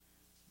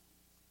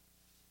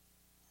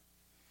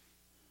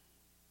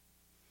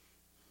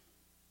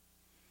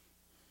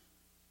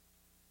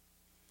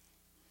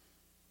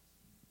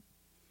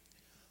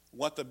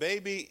what the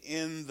baby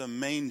in the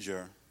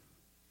manger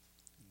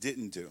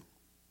didn't do.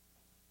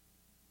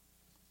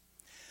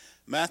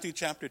 Matthew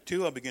chapter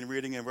 2, I'll begin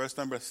reading in verse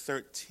number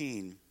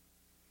 13.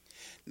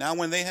 Now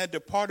when they had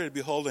departed,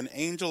 behold, an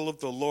angel of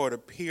the Lord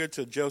appeared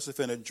to Joseph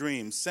in a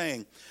dream,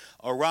 saying,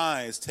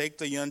 Arise, take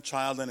the young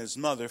child and his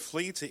mother,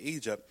 flee to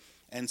Egypt,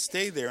 and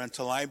stay there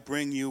until I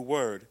bring you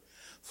word.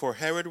 For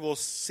Herod will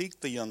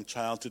seek the young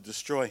child to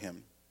destroy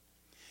him.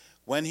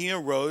 When he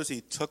arose,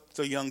 he took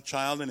the young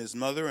child and his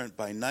mother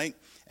by night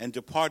and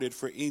departed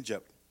for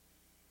Egypt,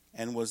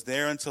 and was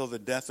there until the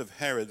death of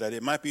Herod, that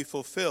it might be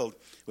fulfilled,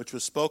 which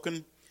was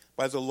spoken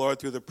by the Lord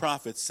through the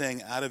prophets,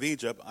 saying, Out of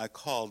Egypt I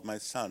called my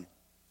son.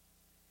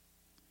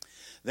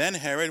 Then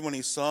Herod, when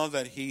he saw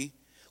that he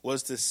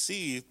was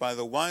deceived by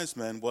the wise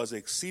men, was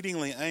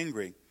exceedingly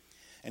angry,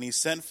 and he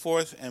sent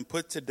forth and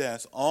put to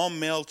death all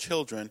male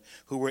children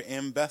who were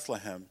in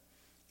Bethlehem,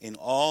 in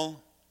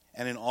all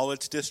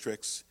its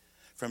districts,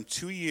 from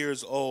 2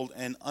 years old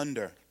and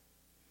under,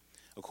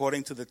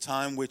 according to the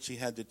time which he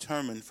had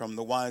determined from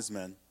the wise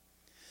men.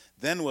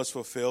 Then was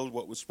fulfilled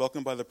what was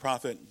spoken by the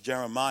prophet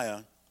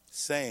Jeremiah,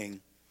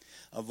 saying,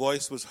 A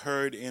voice was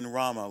heard in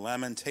Ramah,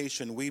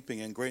 lamentation,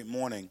 weeping, and great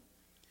mourning.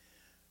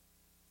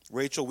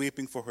 Rachel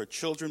weeping for her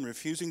children,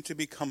 refusing to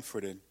be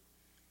comforted,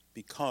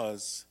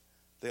 because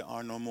they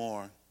are no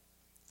more.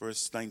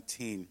 Verse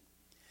 19.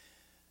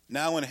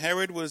 Now when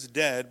Herod was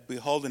dead,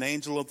 behold, an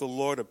angel of the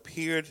Lord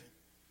appeared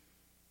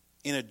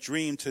in a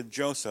dream to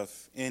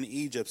Joseph in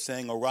Egypt,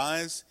 saying,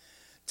 Arise,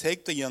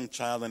 take the young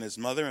child and his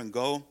mother, and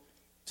go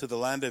to the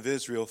land of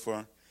Israel,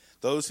 for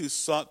those who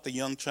sought the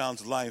young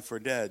child's life are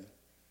dead.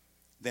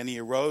 Then he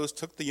arose,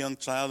 took the young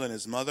child and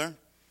his mother,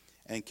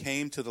 and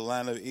came to the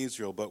land of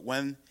Israel. But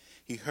when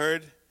he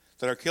heard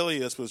that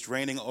Archelaus was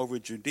reigning over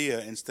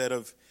Judea instead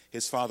of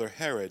his father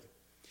Herod,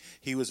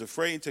 he was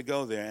afraid to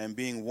go there, and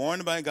being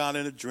warned by God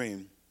in a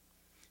dream,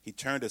 he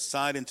turned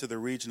aside into the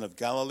region of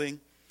Galilee,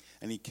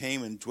 and he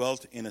came and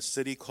dwelt in a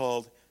city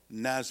called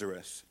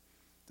Nazareth,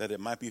 that it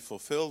might be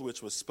fulfilled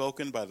which was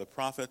spoken by the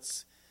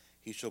prophets,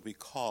 he shall be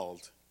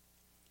called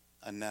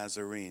a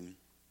Nazarene.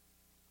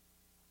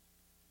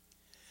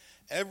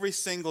 Every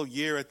single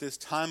year at this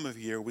time of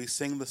year, we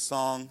sing the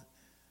song,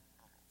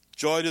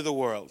 Joy to the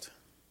World.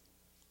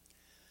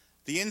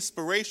 The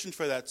inspiration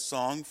for that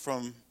song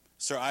from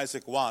Sir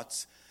Isaac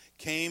Watts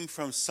came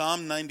from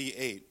Psalm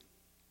 98,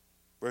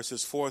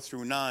 verses 4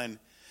 through 9.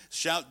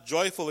 Shout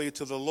joyfully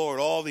to the Lord,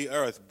 all the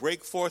earth.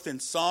 Break forth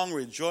in song,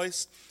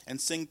 rejoice, and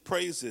sing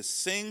praises.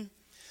 Sing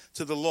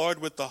to the Lord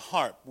with the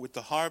harp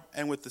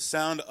and with the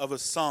sound of a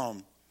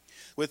psalm,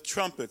 with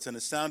trumpets and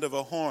the sound of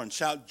a horn.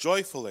 Shout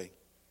joyfully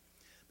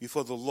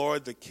before the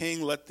Lord the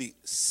King. Let the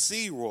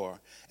sea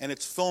roar and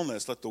its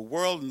fullness. Let the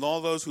world and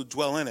all those who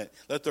dwell in it.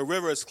 Let the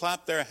rivers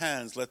clap their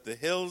hands. Let the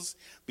hills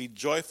be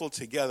joyful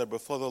together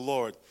before the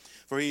Lord.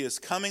 For he is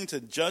coming to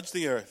judge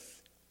the earth.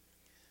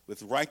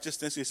 With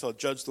righteousness he shall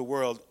judge the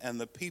world and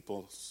the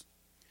peoples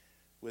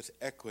with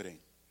equity.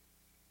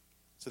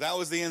 So that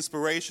was the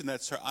inspiration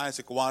that Sir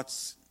Isaac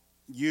Watts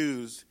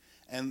used.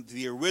 And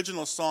the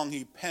original song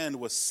he penned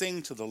was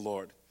Sing to the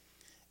Lord.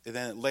 And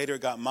then it later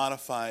got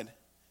modified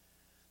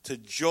to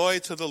Joy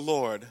to the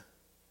Lord,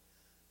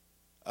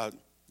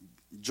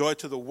 joy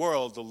to the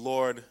world, the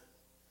Lord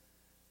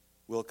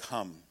will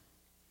come.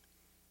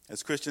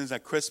 As Christians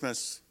at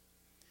Christmas,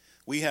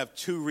 we have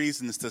two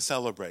reasons to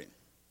celebrate.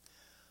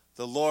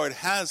 The Lord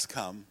has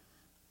come,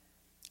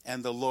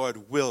 and the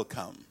Lord will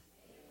come.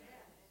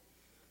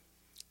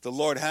 The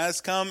Lord has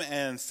come,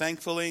 and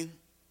thankfully,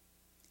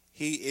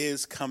 he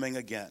is coming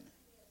again.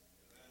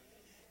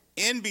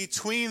 In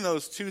between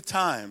those two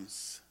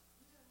times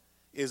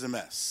is a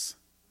mess.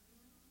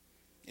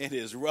 It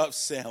is rough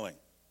sailing.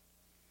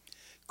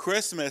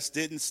 Christmas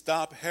didn't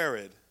stop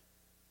Herod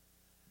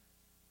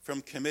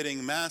from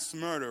committing mass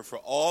murder for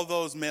all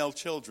those male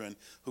children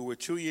who were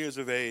 2 years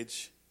of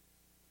age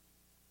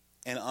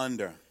and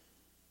under.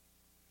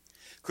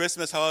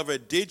 Christmas, however,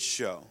 did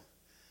show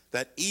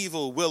that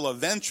evil will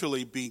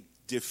eventually be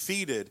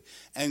defeated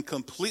and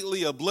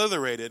completely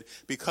obliterated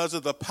because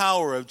of the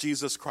power of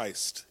Jesus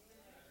Christ.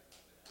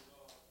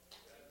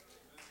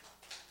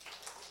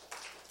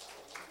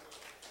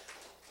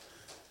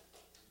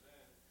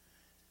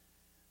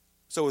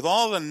 So with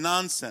all the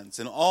nonsense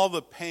and all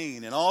the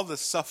pain and all the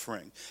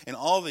suffering and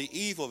all the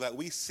evil that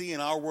we see in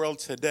our world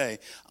today,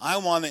 I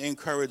want to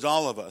encourage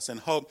all of us and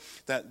hope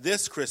that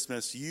this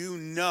Christmas you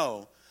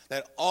know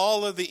that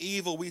all of the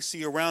evil we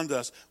see around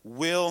us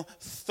will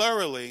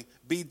thoroughly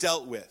be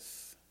dealt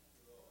with.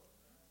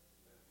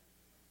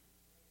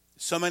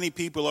 So many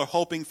people are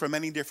hoping for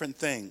many different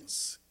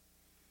things.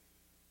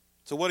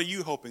 So what are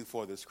you hoping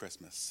for this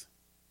Christmas?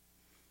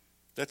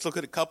 Let's look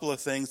at a couple of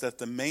things that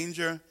the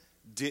manger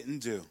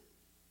didn't do.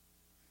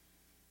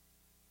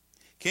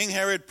 King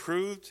Herod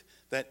proved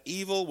that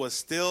evil was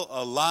still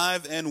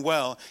alive and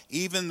well,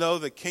 even though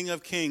the King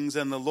of Kings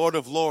and the Lord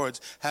of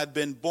Lords had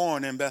been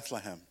born in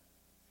Bethlehem.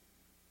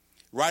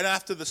 Right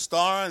after the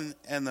star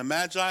and the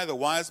magi, the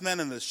wise men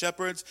and the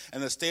shepherds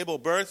and the stable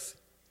birth,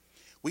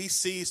 we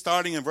see,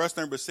 starting in verse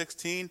number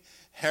 16,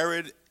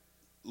 Herod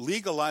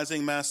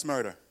legalizing mass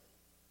murder.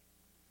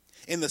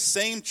 In the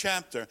same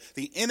chapter,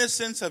 the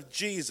innocence of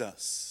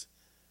Jesus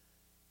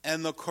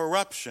and the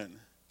corruption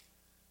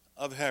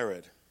of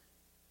Herod.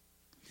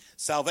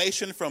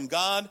 Salvation from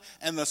God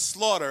and the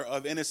slaughter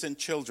of innocent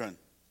children.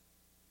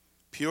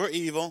 Pure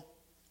evil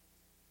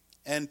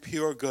and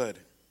pure good.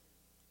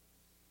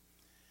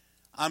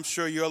 I'm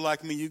sure you're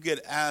like me. You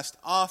get asked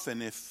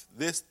often, if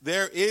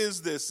there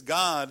is this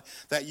God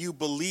that you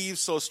believe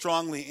so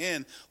strongly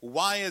in,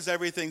 why is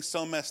everything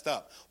so messed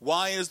up?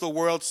 Why is the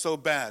world so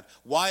bad?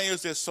 Why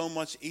is there so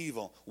much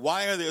evil?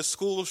 Why are there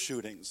school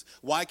shootings?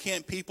 Why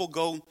can't people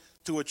go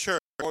to a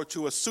church or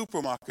to a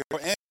supermarket or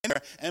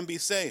anywhere and be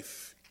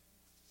safe?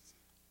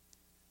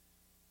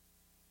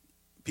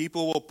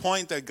 People will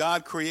point that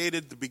God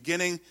created the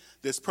beginning,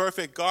 this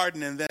perfect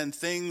garden, and then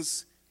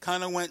things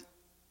kind of went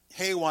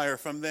haywire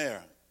from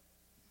there.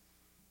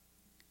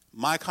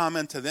 My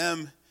comment to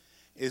them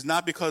is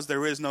not because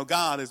there is no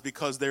God, it's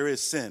because there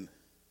is sin.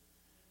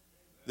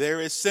 There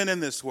is sin in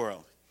this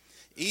world.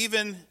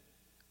 Even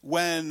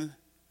when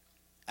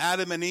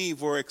Adam and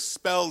Eve were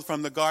expelled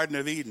from the Garden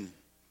of Eden,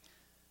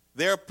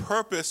 their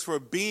purpose for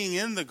being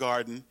in the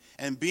garden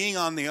and being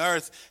on the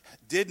earth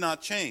did not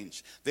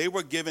change. They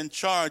were given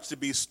charge to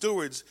be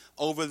stewards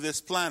over this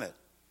planet.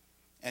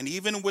 And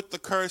even with the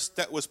curse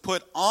that was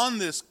put on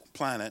this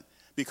planet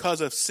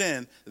because of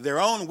sin, their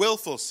own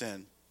willful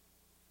sin,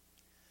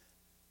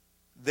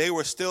 they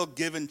were still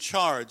given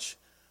charge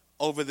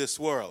over this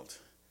world.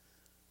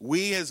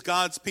 We as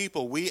God's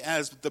people, we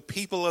as the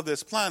people of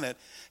this planet,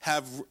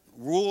 have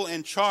rule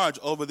and charge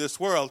over this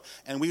world,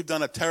 and we've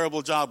done a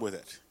terrible job with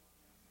it.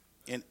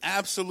 An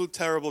absolute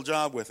terrible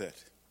job with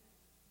it.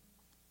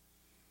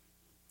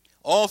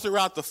 All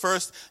throughout the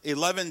first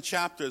 11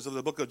 chapters of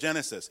the book of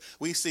Genesis,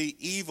 we see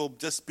evil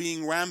just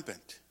being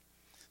rampant,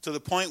 to the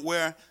point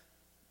where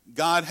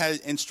God had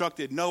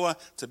instructed Noah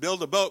to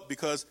build a boat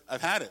because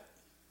I've had it.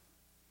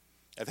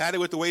 I've had it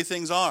with the way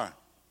things are.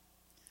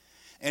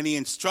 And he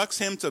instructs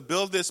him to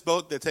build this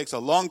boat that takes a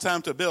long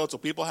time to build, so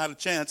people had a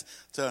chance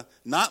to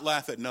not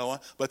laugh at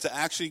Noah, but to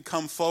actually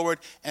come forward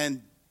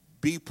and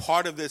be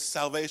part of this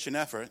salvation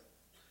effort.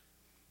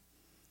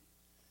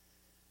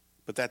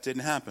 But that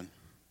didn't happen.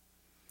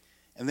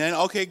 And then,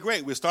 okay,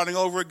 great, we're starting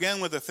over again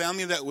with a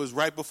family that was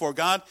right before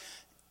God.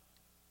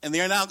 And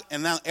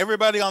now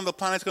everybody on the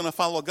planet is going to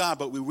follow God.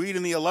 But we read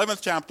in the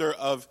 11th chapter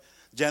of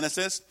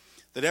Genesis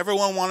that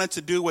everyone wanted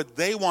to do what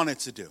they wanted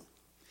to do.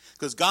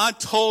 Because God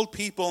told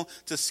people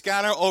to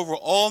scatter over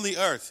all the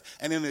earth.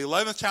 And in the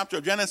 11th chapter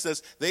of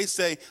Genesis, they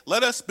say,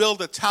 let us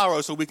build a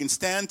tower so we can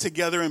stand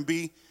together and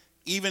be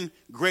even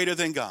greater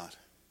than God.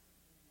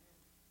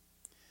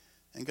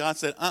 And God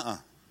said,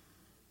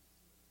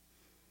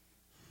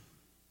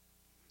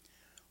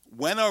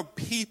 When are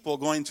people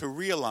going to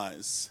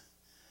realize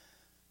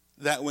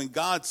that when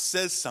God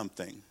says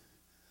something,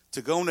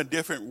 to go in a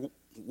different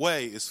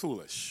way is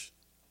foolish?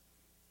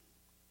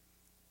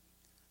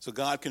 So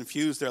God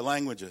confused their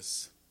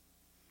languages.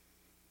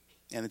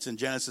 And it's in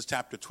Genesis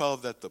chapter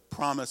 12 that the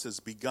promise is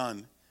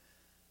begun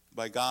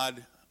by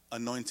God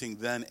anointing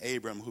then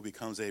Abram, who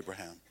becomes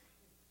Abraham.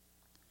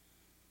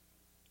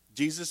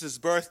 Jesus'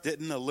 birth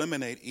didn't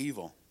eliminate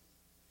evil.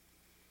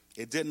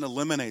 It didn't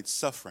eliminate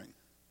suffering.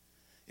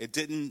 It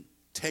didn't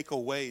take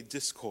away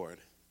discord.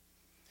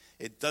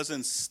 It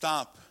doesn't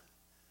stop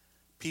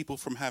people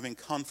from having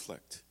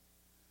conflict.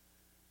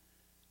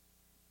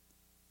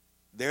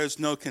 There's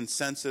no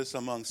consensus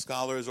among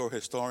scholars or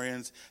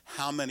historians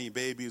how many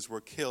babies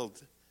were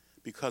killed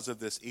because of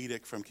this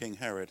edict from King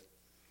Herod.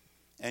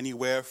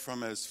 Anywhere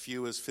from as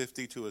few as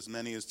 50 to as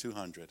many as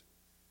 200.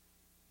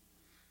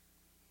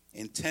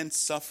 Intense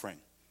suffering.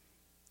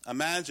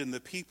 Imagine the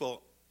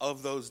people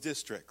of those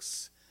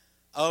districts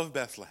of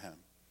Bethlehem,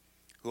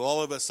 who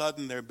all of a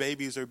sudden their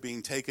babies are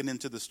being taken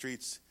into the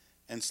streets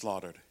and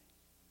slaughtered.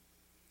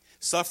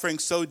 Suffering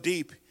so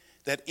deep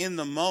that in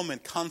the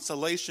moment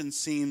consolation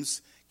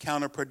seems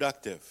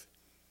counterproductive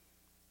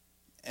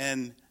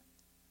and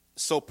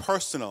so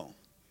personal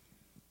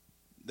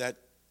that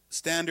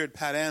standard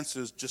pat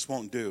answers just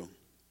won't do.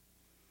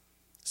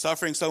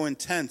 Suffering so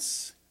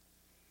intense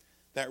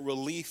that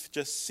relief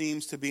just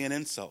seems to be an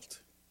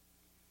insult.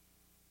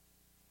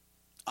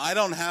 I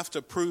don't have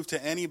to prove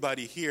to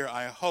anybody here,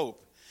 I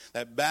hope,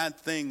 that bad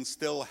things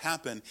still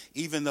happen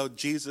even though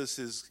Jesus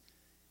has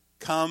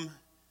come,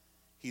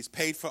 he's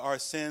paid for our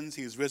sins,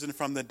 he's risen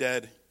from the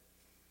dead,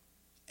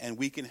 and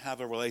we can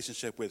have a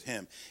relationship with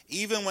him.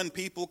 Even when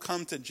people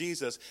come to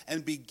Jesus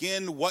and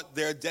begin what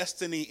their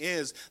destiny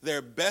is,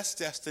 their best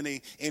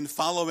destiny in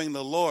following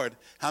the Lord,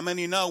 how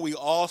many know we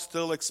all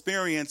still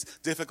experience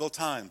difficult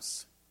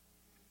times?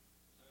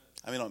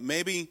 I mean,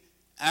 maybe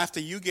after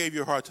you gave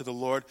your heart to the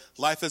Lord,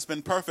 life has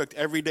been perfect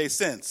every day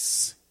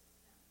since.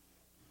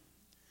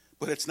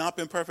 But it's not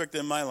been perfect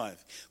in my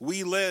life.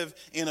 We live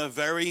in a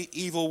very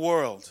evil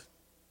world.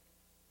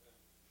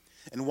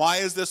 And why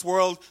is this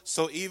world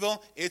so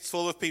evil? It's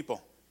full of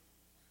people.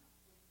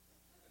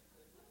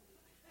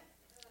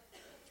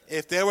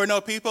 If there were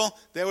no people,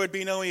 there would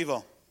be no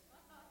evil.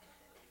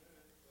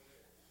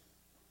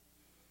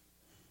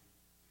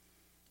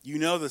 You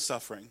know the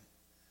suffering,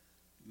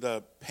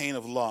 the pain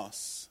of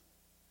loss,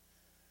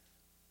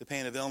 the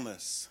pain of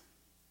illness.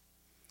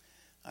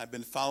 I've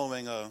been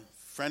following a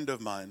friend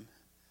of mine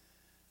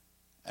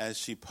as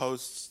she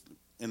posts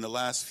in the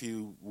last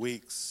few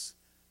weeks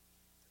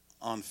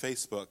on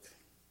Facebook.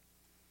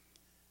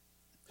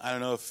 I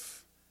don't know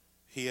if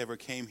he ever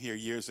came here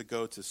years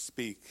ago to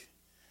speak.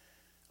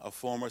 A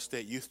former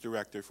state youth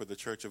director for the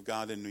Church of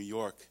God in New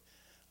York,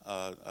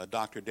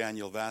 Dr.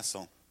 Daniel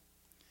Vassell.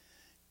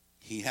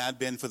 He had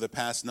been for the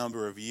past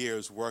number of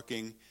years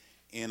working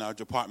in our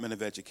Department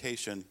of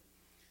Education,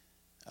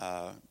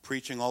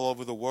 preaching all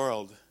over the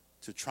world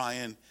to try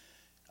and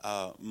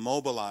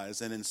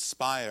mobilize and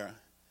inspire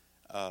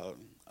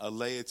a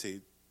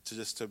laity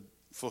to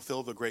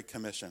fulfill the Great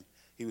Commission.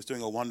 He was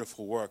doing a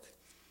wonderful work.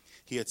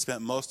 He had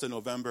spent most of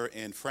November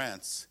in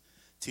France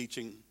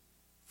teaching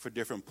for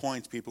different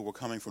points. People were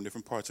coming from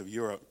different parts of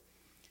Europe.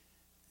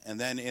 And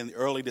then in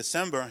early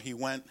December, he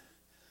went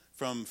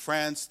from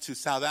France to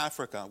South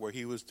Africa, where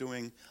he was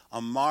doing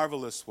a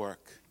marvelous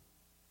work.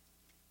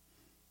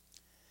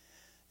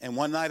 And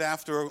one night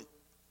after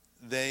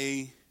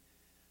they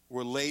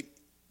were late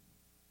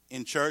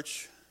in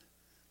church,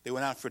 they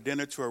went out for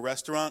dinner to a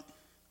restaurant,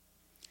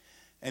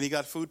 and he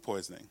got food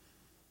poisoning.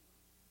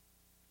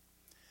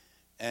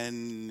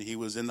 And he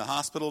was in the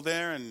hospital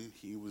there, and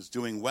he was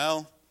doing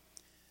well,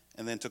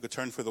 and then took a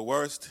turn for the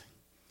worst,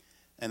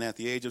 and at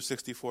the age of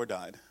 64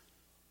 died.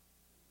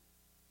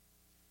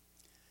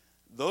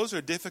 Those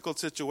are difficult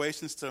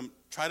situations to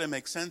try to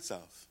make sense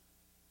of.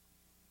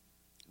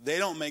 They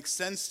don't make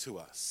sense to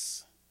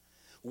us.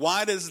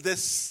 Why does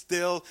this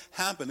still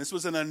happen? This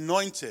was an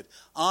anointed,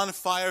 on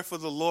fire for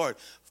the Lord,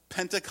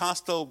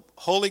 Pentecostal,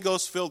 Holy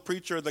Ghost-filled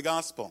preacher of the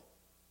gospel,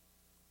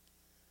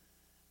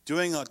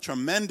 doing a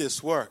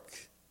tremendous work.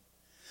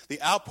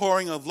 The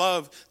outpouring of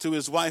love to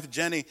his wife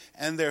Jenny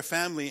and their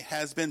family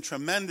has been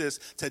tremendous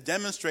to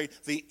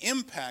demonstrate the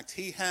impact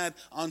he had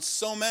on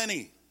so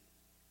many.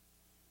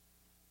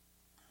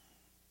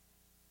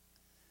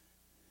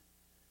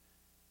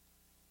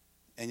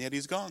 And yet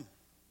he's gone.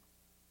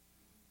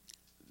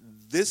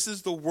 This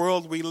is the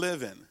world we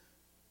live in.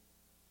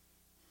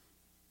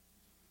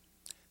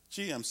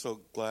 Gee, I'm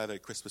so glad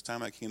at Christmas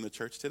time I came to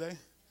church today.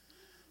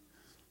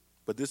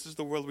 But this is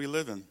the world we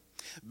live in.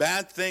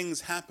 Bad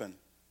things happen,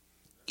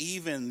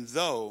 even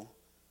though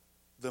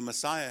the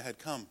Messiah had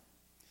come.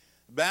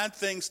 Bad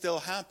things still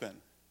happen.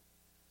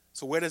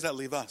 So where does that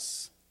leave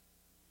us?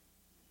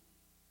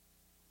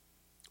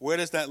 Where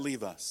does that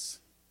leave us?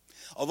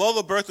 Although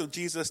the birth of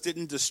Jesus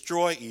didn't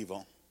destroy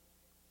evil,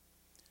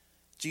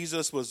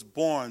 Jesus was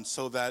born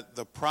so that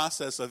the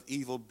process of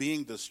evil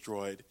being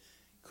destroyed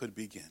could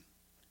begin.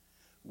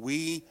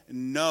 We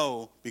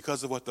know,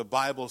 because of what the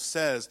Bible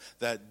says,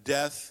 that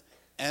death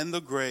and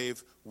the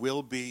grave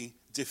will be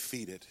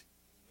defeated.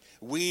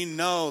 We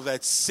know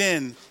that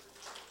sin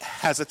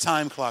has a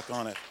time clock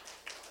on it.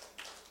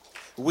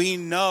 We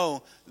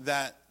know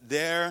that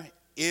there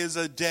is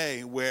a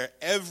day where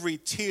every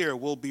tear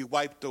will be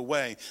wiped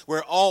away,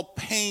 where all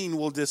pain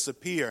will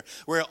disappear,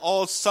 where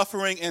all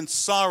suffering and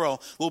sorrow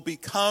will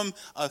become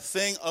a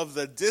thing of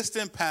the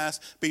distant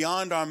past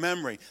beyond our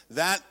memory.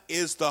 That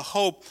is the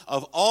hope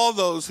of all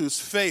those whose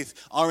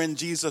faith are in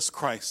Jesus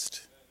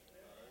Christ.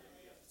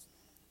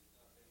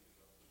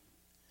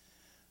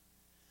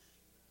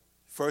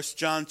 First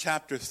John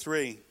chapter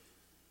 3,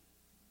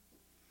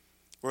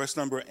 verse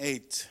number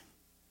 8.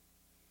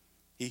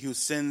 He who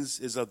sins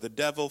is of the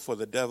devil, for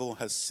the devil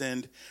has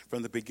sinned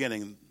from the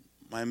beginning.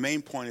 My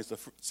main point is the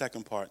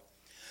second part.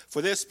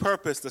 For this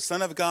purpose, the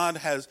Son of God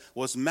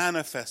was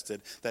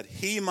manifested, that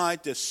he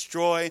might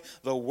destroy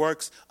the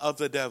works of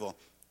the devil.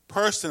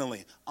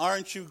 Personally,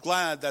 aren't you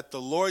glad that the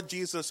Lord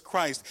Jesus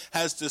Christ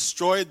has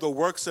destroyed the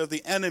works of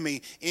the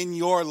enemy in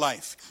your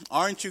life?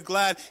 Aren't you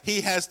glad he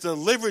has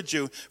delivered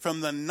you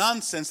from the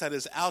nonsense that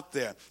is out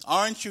there?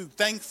 Aren't you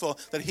thankful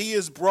that he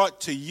has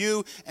brought to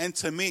you and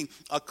to me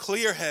a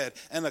clear head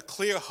and a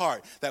clear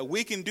heart, that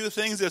we can do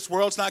things this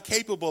world's not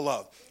capable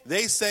of?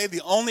 They say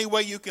the only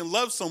way you can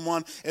love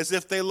someone is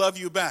if they love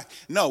you back.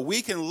 No,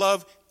 we can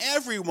love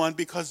everyone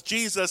because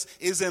Jesus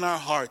is in our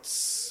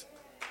hearts.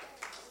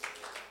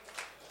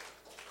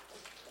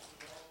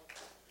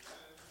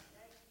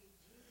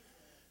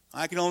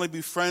 I can only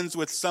be friends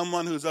with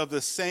someone who's of the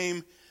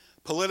same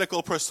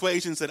political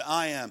persuasions that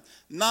I am.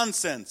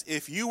 Nonsense.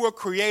 If you were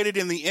created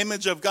in the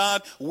image of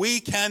God,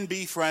 we can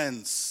be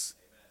friends.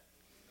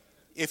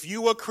 If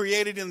you were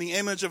created in the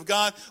image of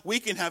God, we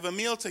can have a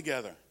meal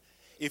together.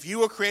 If you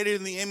were created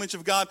in the image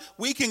of God,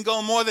 we can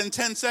go more than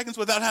 10 seconds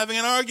without having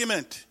an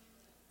argument.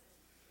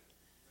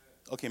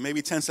 Okay,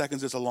 maybe 10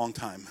 seconds is a long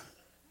time.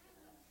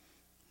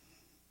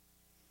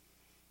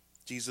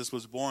 Jesus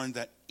was born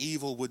that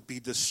evil would be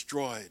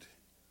destroyed.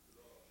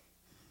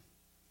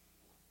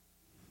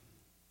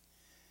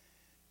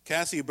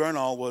 Cassie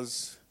Bernal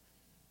was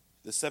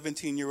the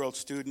 17-year-old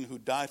student who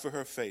died for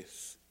her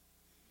faith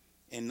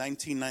in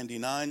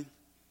 1999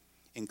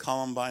 in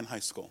Columbine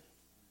High School.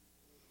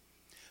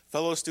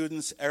 Fellow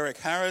students Eric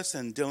Harris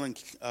and Dylan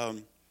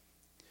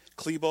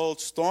Klebold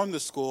stormed the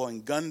school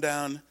and gunned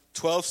down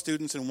 12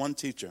 students and one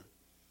teacher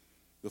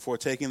before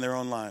taking their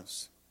own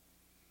lives.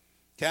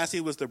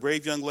 Cassie was the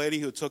brave young lady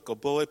who took a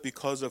bullet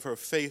because of her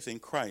faith in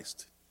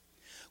Christ.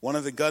 One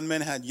of the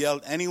gunmen had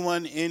yelled,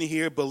 "Anyone in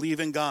here believe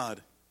in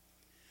God?"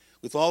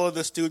 With all of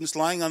the students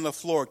lying on the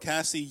floor,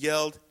 Cassie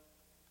yelled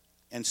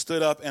and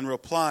stood up and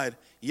replied,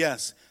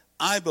 "Yes,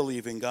 I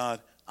believe in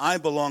God. I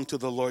belong to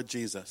the Lord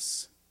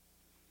Jesus."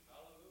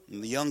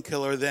 And the young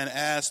killer then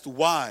asked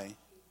why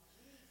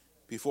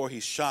before he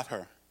shot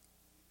her.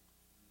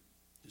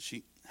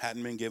 She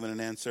hadn't been given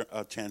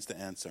a chance to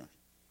answer.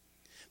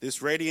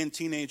 This radiant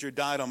teenager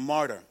died a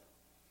martyr,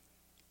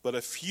 but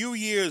a few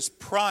years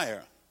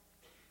prior,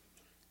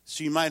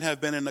 she might have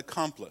been an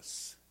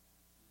accomplice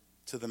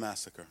to the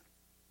massacre.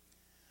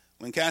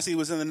 When Cassie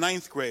was in the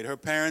 9th grade, her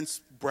parents,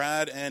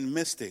 Brad and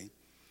Misty,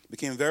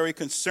 became very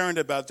concerned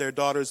about their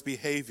daughter's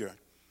behavior.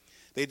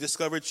 They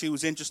discovered she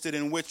was interested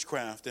in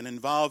witchcraft and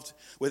involved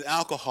with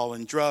alcohol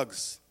and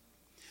drugs.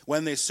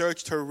 When they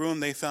searched her room,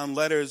 they found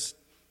letters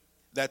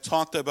that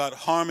talked about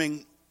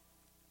harming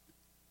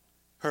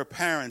her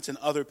parents and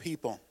other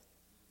people.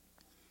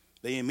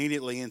 They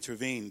immediately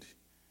intervened.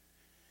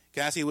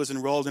 Cassie was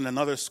enrolled in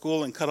another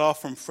school and cut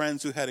off from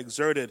friends who had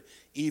exerted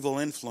evil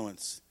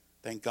influence.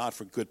 Thank God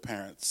for good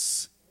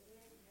parents.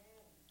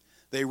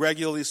 They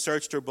regularly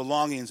searched her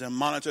belongings and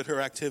monitored her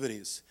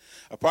activities.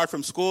 Apart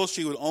from school,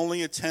 she would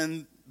only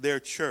attend their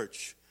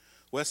church,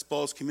 West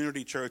Bowles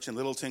Community Church in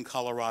Littleton,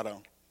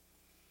 Colorado.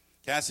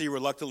 Cassie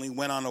reluctantly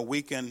went on a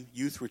weekend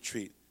youth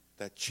retreat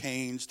that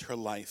changed her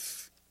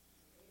life.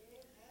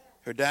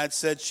 Her dad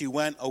said she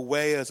went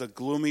away as a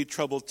gloomy,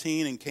 troubled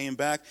teen and came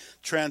back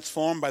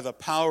transformed by the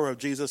power of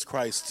Jesus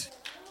Christ.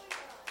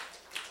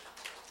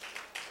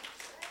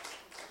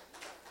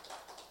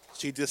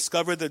 She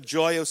discovered the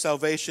joy of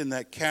salvation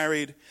that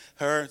carried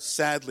her,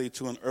 sadly,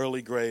 to an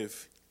early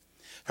grave.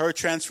 Her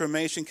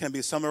transformation can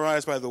be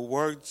summarized by the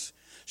words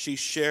she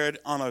shared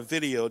on a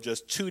video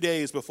just 2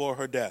 days before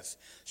her death.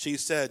 She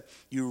said,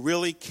 "You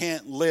really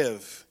can't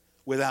live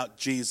without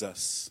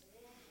Jesus.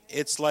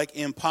 It's like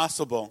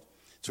impossible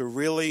to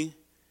really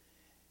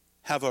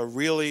have a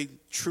really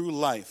true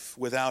life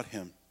without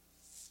him."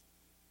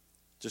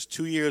 Just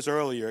 2 years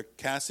earlier,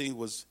 Cassie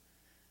was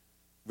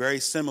very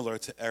similar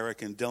to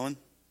Eric and Dylan,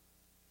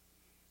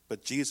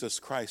 but Jesus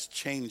Christ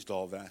changed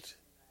all that.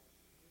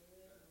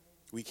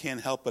 We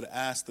can't help but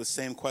ask the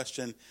same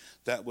question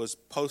that was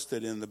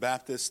posted in the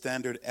Baptist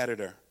Standard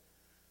Editor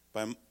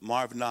by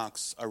Marv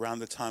Knox around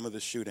the time of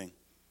the shooting.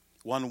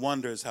 One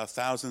wonders how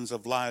thousands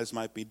of lives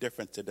might be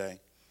different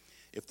today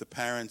if the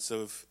parents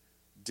of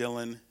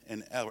Dylan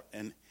and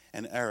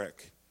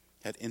Eric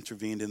had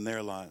intervened in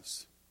their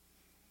lives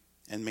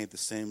and made the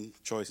same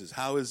choices.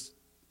 How is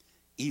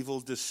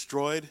evil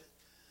destroyed?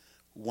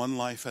 One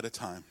life at a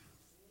time.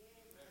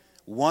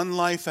 One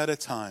life at a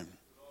time.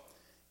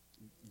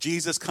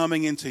 Jesus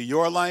coming into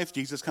your life,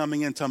 Jesus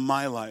coming into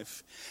my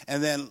life,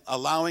 and then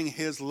allowing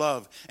his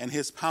love and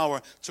his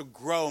power to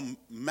grow,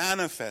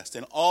 manifest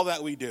in all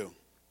that we do.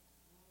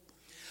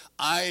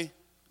 I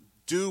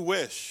do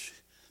wish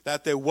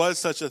that there was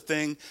such a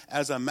thing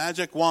as a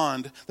magic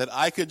wand that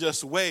I could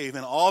just wave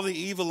and all the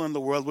evil in the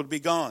world would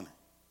be gone.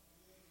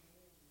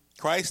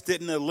 Christ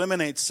didn't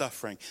eliminate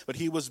suffering, but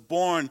he was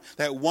born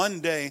that one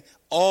day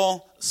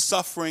all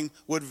suffering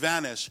would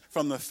vanish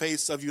from the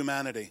face of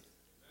humanity.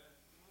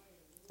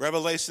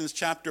 Revelations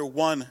chapter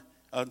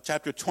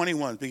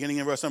 21, beginning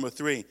in verse number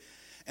 3.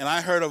 "And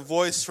I heard a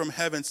voice from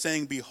heaven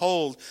saying,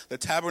 'Behold, the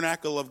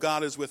tabernacle of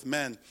God is with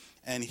men,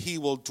 and he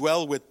will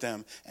dwell with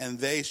them, and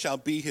they shall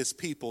be his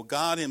people.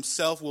 God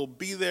himself will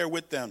be there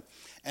with them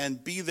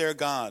and be their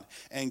God.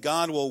 And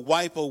God will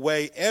wipe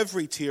away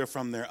every tear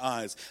from their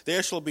eyes.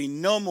 There shall be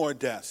no more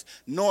death,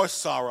 nor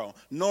sorrow,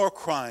 nor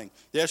crying.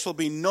 There shall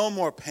be no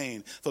more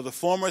pain, for the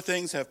former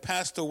things have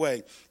passed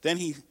away.'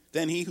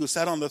 Then he who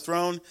sat on the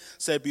throne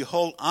said,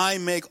 'Behold, I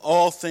make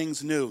all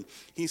things new.'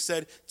 He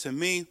said to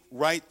me,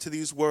 'Write to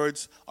these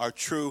words are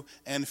true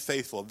and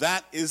faithful.'"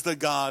 That is the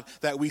God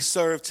that we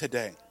serve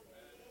today.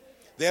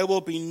 There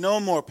will be no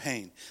more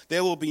pain.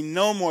 There will be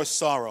no more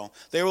sorrow.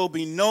 There will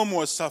be no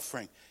more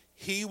suffering.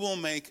 He will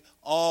make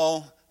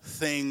all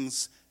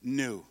things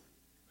new.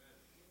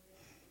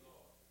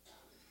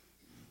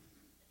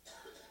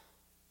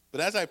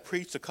 But as I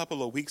preached a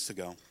couple of weeks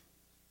ago,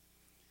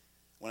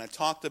 when I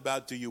talked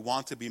about, do you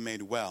want to be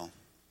made well?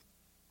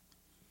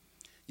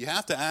 You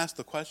have to ask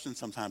the question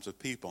sometimes of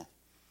people,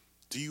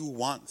 do you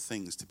want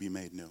things to be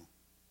made new?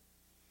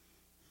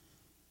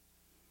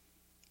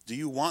 Do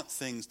you want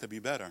things to be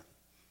better?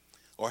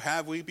 Or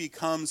have we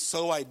become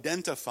so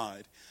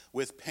identified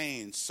with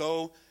pain,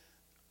 so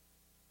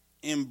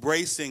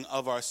embracing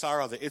of our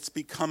sorrow that it's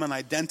become an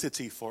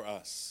identity for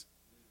us?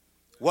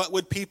 What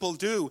would people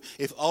do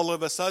if all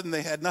of a sudden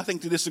they had nothing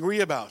to disagree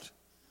about?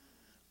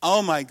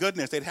 Oh my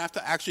goodness, they'd have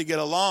to actually get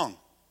along.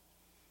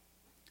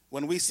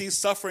 When we see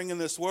suffering in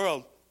this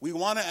world, we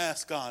want to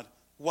ask God,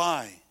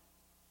 why?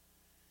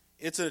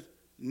 It's a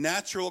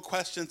natural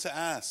question to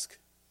ask.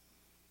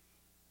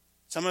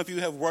 Some of you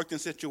have worked in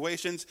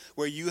situations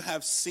where you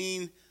have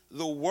seen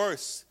the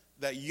worst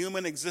that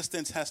human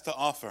existence has to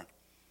offer.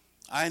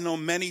 I know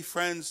many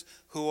friends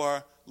who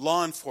are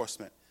law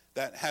enforcement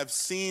that have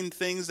seen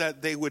things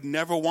that they would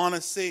never want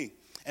to see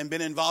and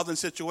been involved in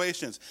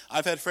situations.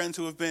 I've had friends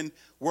who have been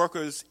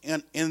workers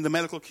in the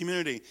medical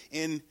community,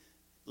 in,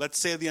 let's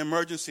say, the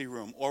emergency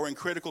room or in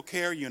critical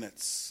care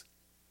units.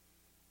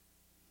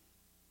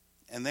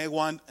 And they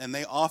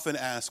often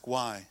ask,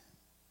 why?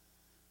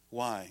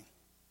 Why?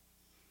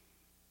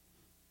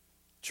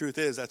 Truth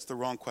is, that's the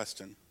wrong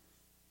question.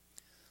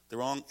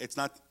 It's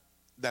not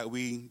that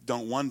we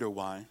don't wonder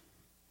why,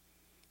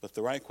 but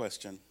the right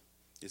question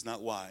is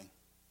not why.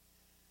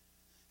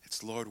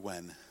 It's, Lord,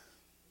 when?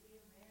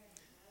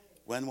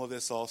 When will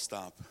this all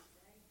stop?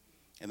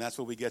 And that's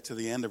what we get to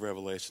the end of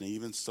Revelation.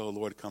 Even so,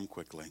 Lord, come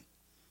quickly.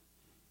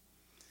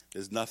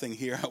 There's nothing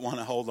here I want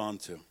to hold on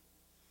to.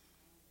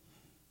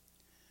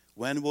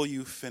 When will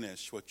you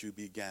finish what you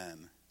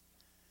began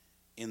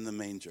in the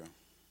manger?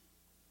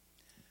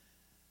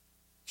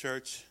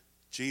 Church,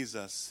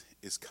 Jesus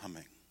is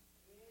coming.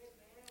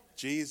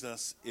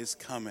 Jesus is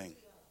coming.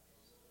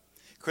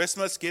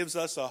 Christmas gives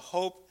us a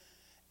hope,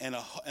 and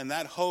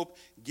that hope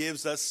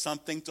gives us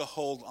something to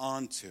hold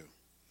on to.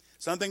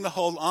 Something to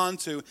hold on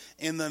to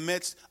in the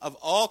midst of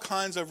all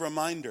kinds of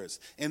reminders,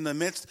 in the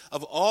midst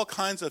of all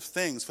kinds of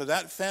things. For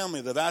that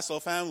family, the Vassal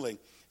family,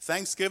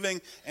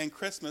 Thanksgiving and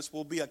Christmas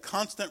will be a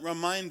constant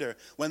reminder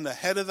when the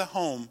head of the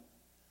home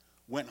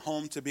went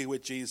home to be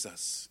with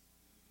Jesus.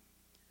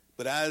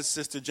 But as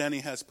Sister Jenny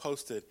has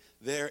posted,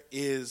 there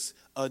is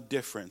a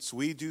difference.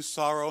 We do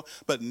sorrow,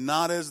 but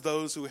not as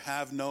those who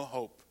have no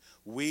hope.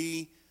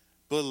 We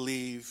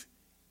believe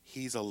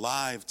he's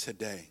alive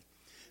today.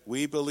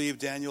 We believe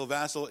Daniel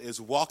Vassal is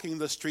walking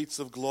the streets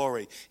of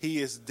glory.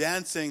 He is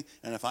dancing,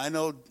 and if I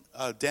know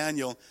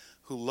Daniel,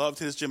 who loved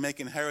his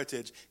Jamaican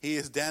heritage, he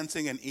is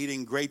dancing and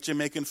eating great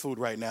Jamaican food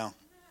right now.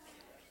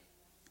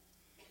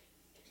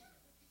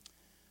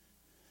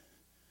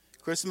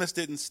 Christmas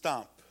didn't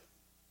stop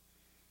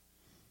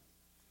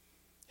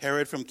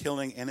Herod from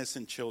killing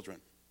innocent children.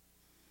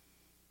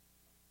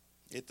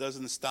 It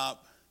doesn't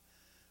stop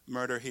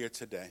murder here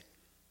today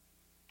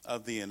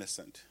of the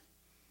innocent.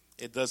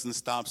 It doesn't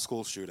stop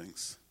school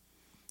shootings.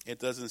 It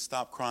doesn't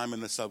stop crime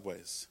in the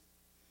subways.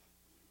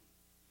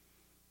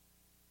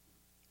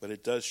 But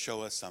it does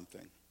show us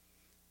something.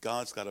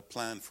 God's got a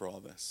plan for all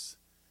this.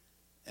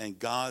 And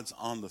God's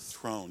on the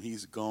throne.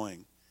 He's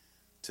going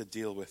to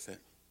deal with it.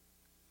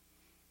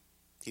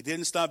 He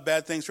didn't stop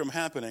bad things from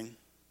happening,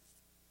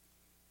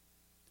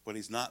 but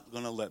he's not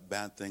going to let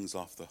bad things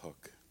off the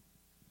hook.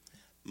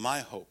 My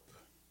hope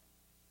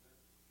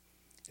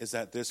is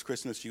that this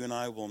Christmas you and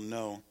I will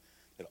know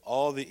that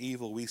all the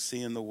evil we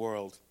see in the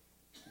world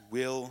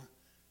will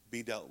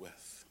be dealt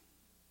with.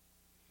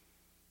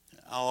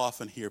 I'll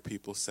often hear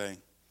people say,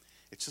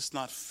 it's just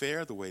not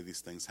fair the way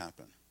these things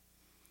happen.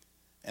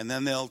 And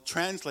then they'll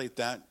translate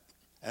that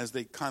as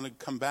they kind of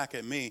come back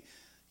at me,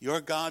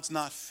 your God's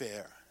not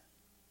fair.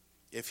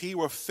 If he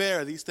were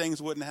fair, these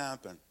things wouldn't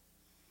happen.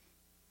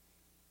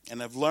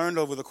 And I've learned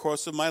over the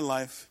course of my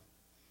life,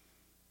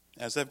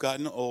 as I've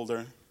gotten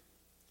older,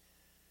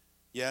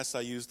 yes,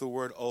 I use the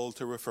word old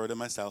to refer to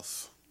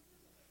myself.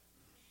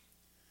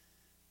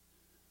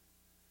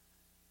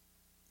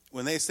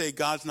 When they say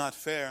God's not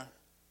fair,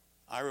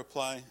 I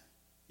reply,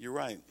 you're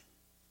right.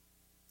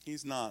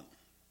 He's not.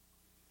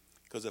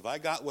 Because if I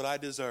got what I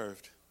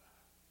deserved,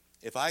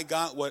 if I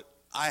got what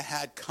I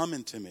had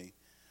coming to me,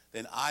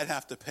 then I'd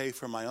have to pay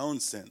for my own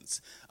sins.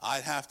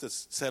 I'd have to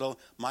settle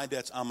my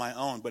debts on my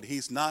own. But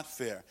he's not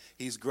fair.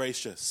 He's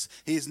gracious.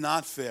 He's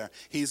not fair.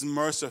 He's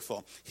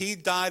merciful. He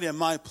died in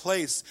my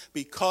place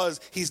because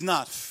he's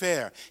not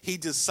fair. He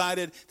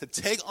decided to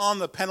take on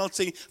the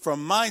penalty for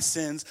my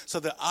sins so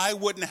that I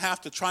wouldn't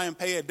have to try and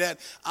pay a debt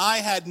I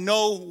had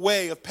no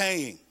way of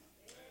paying.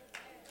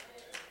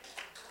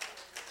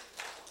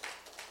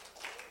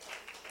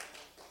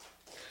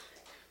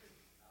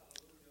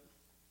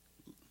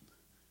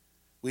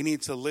 We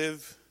need to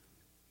live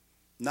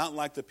not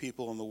like the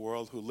people in the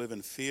world who live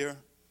in fear,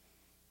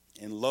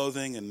 in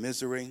loathing and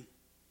misery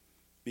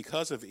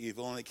because of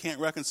evil, and they can't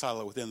reconcile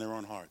it within their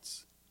own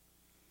hearts.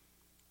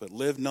 But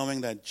live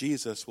knowing that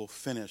Jesus will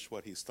finish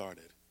what he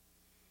started.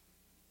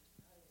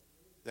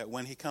 That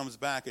when he comes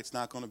back, it's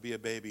not going to be a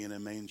baby in a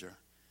manger.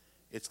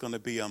 It's going to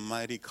be a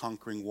mighty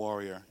conquering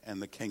warrior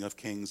and the King of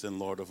Kings and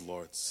Lord of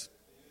Lords.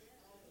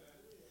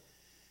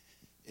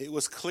 It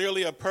was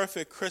clearly a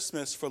perfect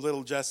Christmas for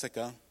little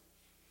Jessica.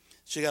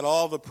 She got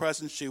all the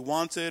presents she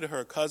wanted.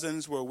 Her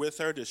cousins were with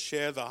her to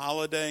share the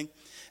holiday,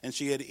 and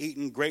she had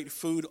eaten great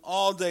food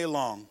all day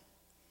long.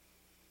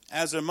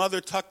 As her mother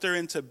tucked her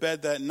into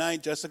bed that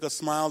night, Jessica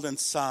smiled and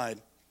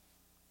sighed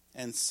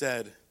and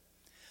said,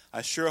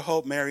 I sure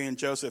hope Mary and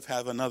Joseph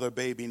have another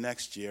baby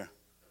next year.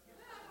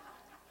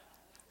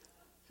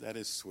 That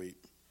is sweet.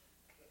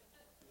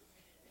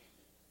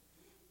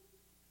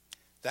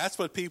 That's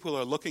what people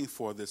are looking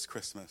for this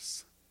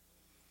Christmas.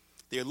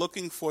 They're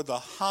looking for the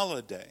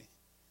holiday,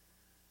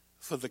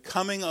 for the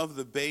coming of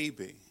the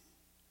baby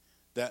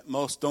that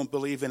most don't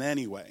believe in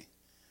anyway.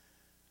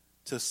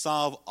 to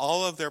solve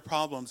all of their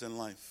problems in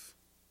life.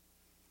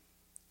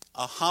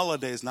 A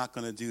holiday is not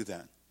going to do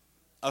that.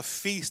 A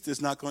feast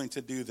is not going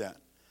to do that.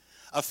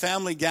 A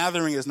family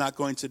gathering is not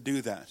going to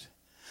do that.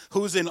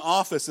 Who's in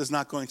office is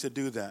not going to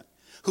do that.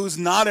 Who's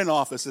not in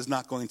office is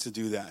not going to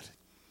do that.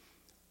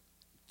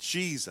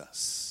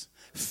 Jesus.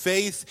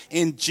 Faith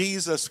in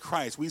Jesus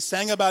Christ. We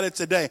sang about it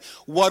today.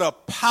 What a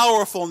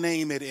powerful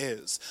name it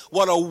is.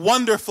 What a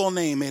wonderful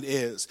name it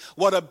is.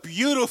 What a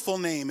beautiful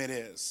name it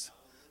is.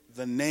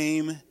 The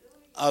name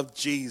of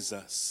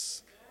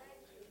Jesus.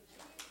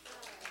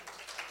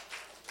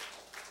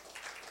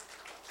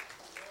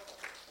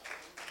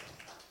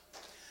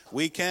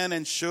 We can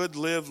and should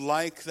live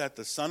like that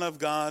the Son of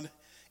God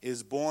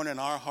is born in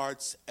our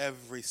hearts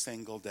every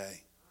single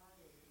day.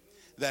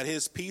 That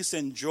his peace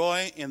and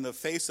joy in the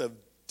face of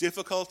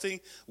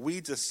difficulty,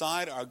 we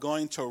decide are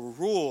going to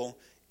rule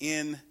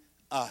in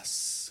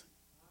us.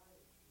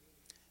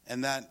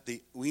 And that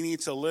we need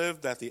to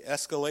live that the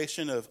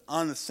escalation of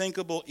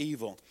unthinkable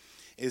evil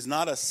is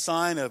not a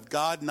sign of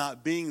God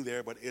not being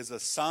there, but is a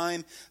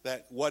sign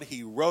that what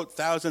he wrote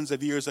thousands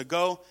of years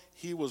ago,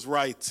 he was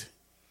right.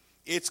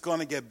 It's going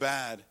to get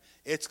bad.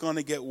 It's going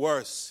to get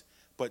worse.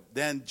 But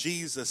then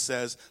Jesus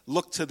says,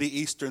 look to the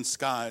eastern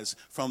skies.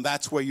 From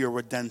that's where your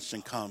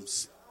redemption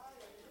comes.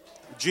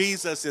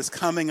 Jesus is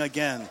coming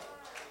again.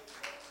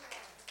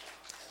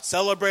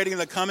 Celebrating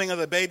the coming of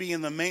the baby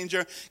in the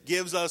manger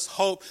gives us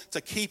hope to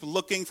keep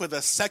looking for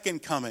the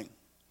second coming.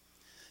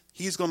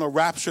 He's going to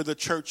rapture the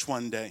church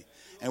one day.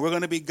 And we're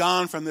going to be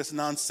gone from this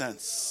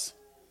nonsense.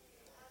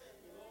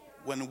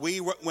 When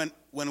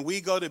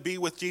we go to be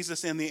with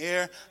Jesus in the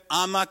air,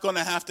 I'm not going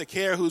to have to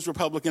care who's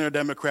Republican or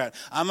Democrat.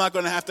 I'm not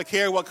going to have to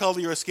care what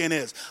color your skin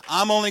is.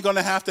 I'm only going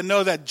to have to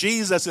know that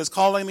Jesus is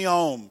calling me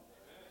home.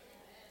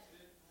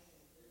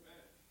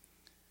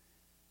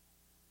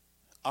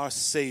 Our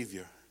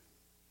Savior,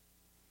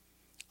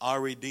 our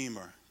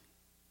Redeemer,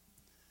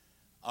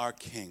 our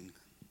King.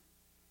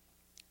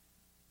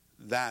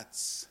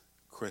 That's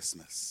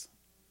Christmas.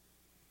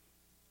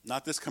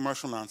 Not this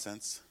commercial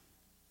nonsense.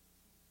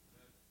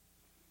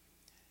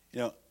 You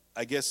know,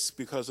 I guess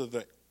because of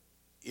the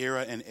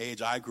era and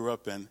age I grew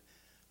up in,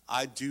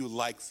 I do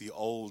like the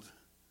old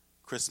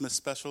Christmas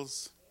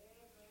specials.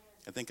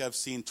 I think I've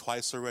seen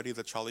twice already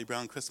the Charlie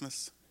Brown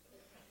Christmas.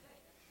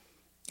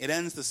 It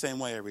ends the same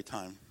way every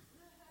time.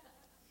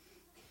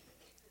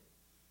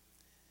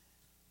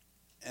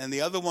 And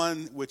the other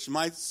one, which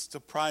might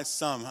surprise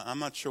some, I'm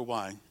not sure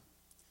why,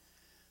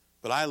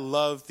 but I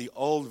love the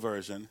old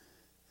version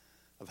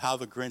of How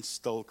the Grinch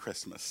Stole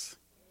Christmas.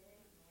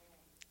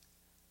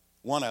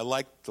 One, I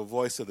like the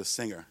voice of the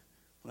singer,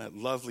 that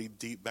lovely,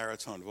 deep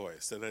baritone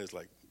voice. That is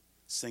like,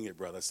 sing it,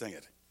 brother, sing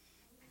it.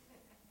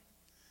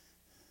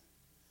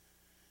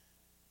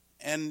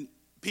 And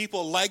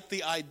people like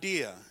the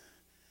idea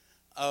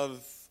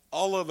of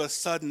all of a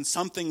sudden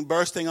something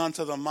bursting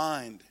onto the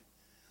mind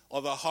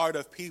or the heart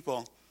of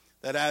people,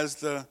 that as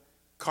the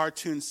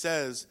cartoon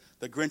says,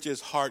 the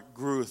Grinch's heart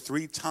grew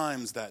 3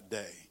 times that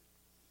day.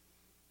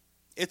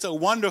 It's a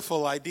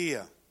wonderful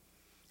idea.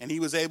 And he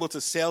was able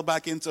to sail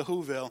back into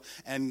Whoville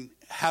and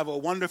have a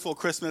wonderful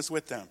Christmas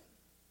with them.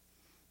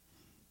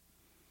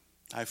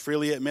 I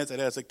freely admit that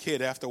as a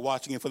kid, after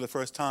watching it for the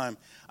first time,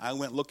 I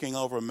went looking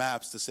over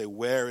maps to say,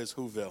 where is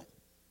Whoville?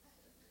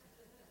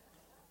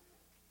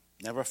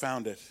 Never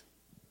found it.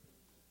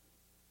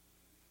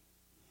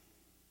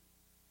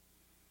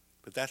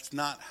 But that's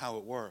not how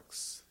it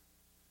works.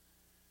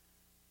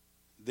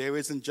 There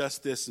isn't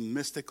just this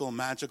mystical,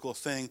 magical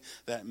thing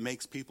that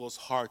makes people's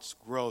hearts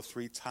grow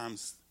 3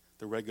 times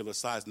the regular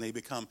size, and they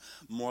become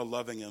more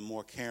loving and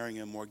more caring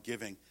and more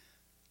giving.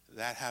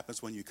 That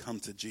happens when you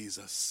come to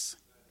Jesus.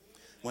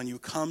 When you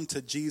come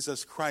to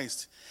Jesus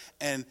Christ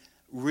and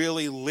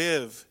really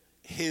live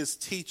his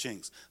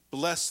teachings.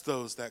 Bless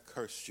those that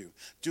curse you.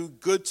 Do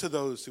good to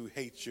those who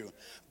hate you.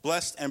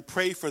 Bless and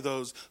pray for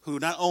those who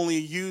not only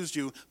use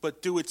you,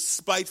 but do it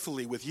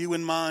spitefully with you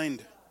in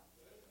mind.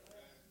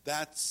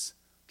 That's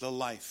the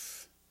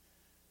life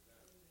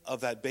of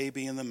that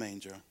baby in the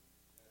manger.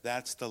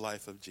 That's the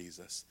life of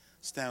Jesus.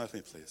 Stand with me,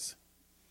 please.